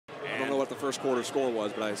what the first quarter score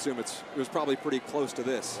was, but I assume it was probably pretty close to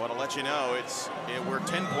this. Well, to let you know, we're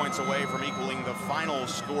 10 points away from equaling the final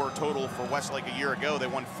score total for Westlake a year ago. They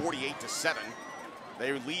won 48-7.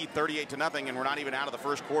 They lead 38-0, and we're not even out of the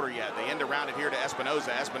first quarter yet. They end around it here to Espinoza.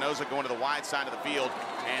 Espinoza going to the wide side of the field,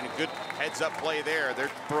 and good heads-up play there.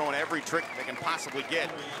 They're throwing every trick they can possibly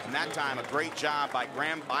get, and that time a great job by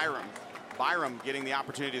Byram. Byram getting the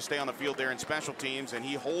opportunity to stay on the field there in special teams, and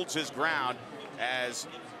he holds his ground as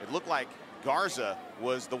it looked like Garza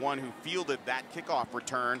was the one who fielded that kickoff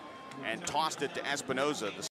return and tossed it to Espinoza.